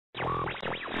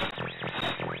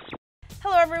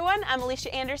Hello everyone, I'm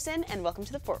Alicia Anderson and welcome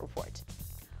to the Fort Report.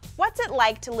 What's it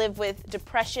like to live with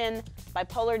depression,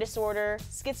 bipolar disorder,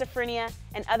 schizophrenia,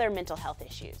 and other mental health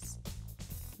issues?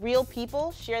 Real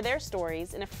people share their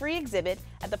stories in a free exhibit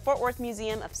at the Fort Worth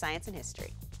Museum of Science and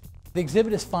History. The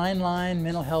exhibit is Fine Line,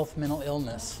 Mental Health, Mental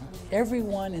Illness.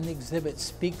 Everyone in the exhibit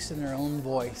speaks in their own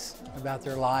voice about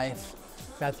their life,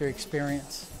 about their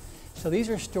experience. So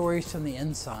these are stories from the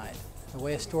inside, the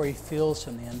way a story feels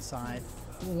from the inside.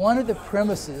 One of the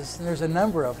premises, and there's a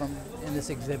number of them in this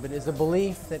exhibit, is the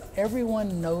belief that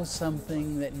everyone knows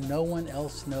something that no one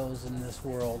else knows in this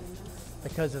world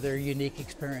because of their unique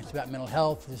experience about mental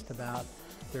health, just about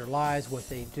their lives, what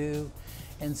they do.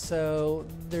 And so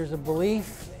there's a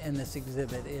belief in this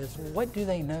exhibit is, what do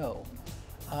they know?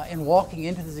 And walking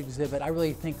into this exhibit, I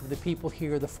really think of the people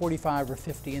here, the 45 or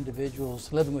 50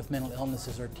 individuals living with mental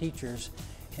illnesses are teachers,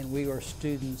 and we are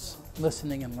students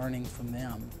listening and learning from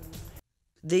them.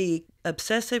 The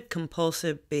obsessive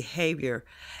compulsive behavior,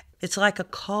 it's like a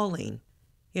calling,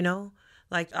 you know?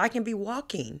 Like I can be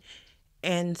walking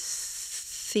and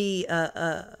see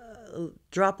a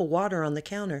drop of water on the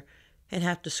counter and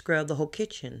have to scrub the whole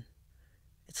kitchen.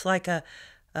 It's like a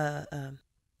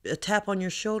tap on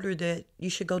your shoulder that you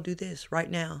should go do this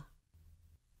right now.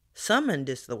 Summoned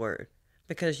is the word,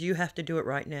 because you have to do it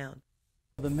right now.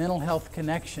 The Mental Health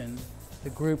Connection, the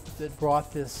group that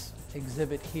brought this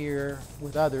exhibit here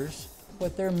with others,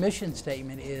 what their mission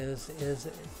statement is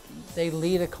they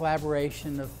lead a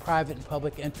collaboration of private and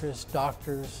public interest,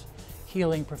 doctors,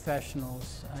 healing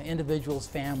professionals, individuals,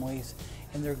 families,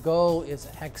 and their goal is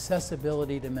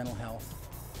accessibility to mental health.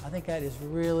 I think that is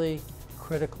really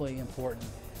critically important,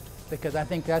 because I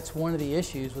think that's one of the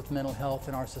issues with mental health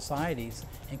in our societies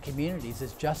and communities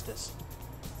is justice,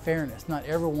 fairness. Not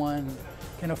everyone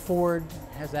can afford,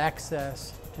 has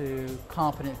access to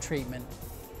competent treatment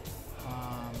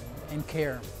and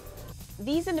care.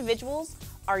 These individuals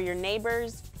are your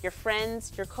neighbors, your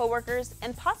friends, your coworkers,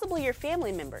 and possibly your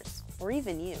family members, or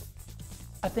even you.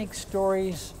 I think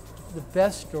stories, the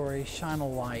best stories, shine a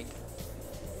light.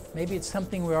 Maybe it's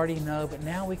something we already know, but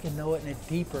now we can know it in a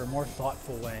deeper, more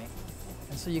thoughtful way.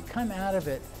 And so you come out of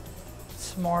it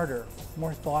smarter,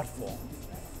 more thoughtful,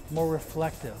 more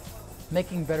reflective,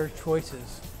 making better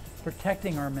choices,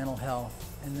 protecting our mental health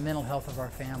and the mental health of our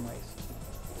families.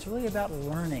 It's really about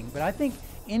learning, but I think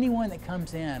anyone that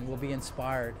comes in will be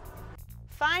inspired.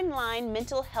 Fine Line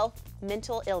Mental Health,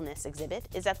 Mental Illness exhibit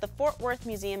is at the Fort Worth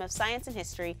Museum of Science and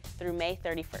History through May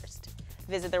 31st.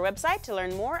 Visit their website to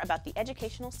learn more about the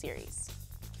educational series.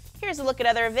 Here's a look at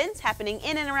other events happening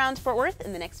in and around Fort Worth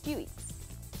in the next few weeks.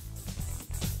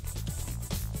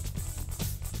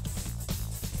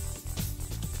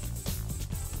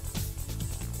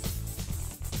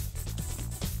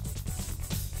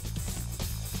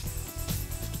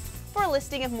 For a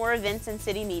listing of more events and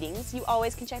city meetings, you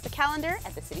always can check the calendar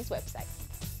at the city's website.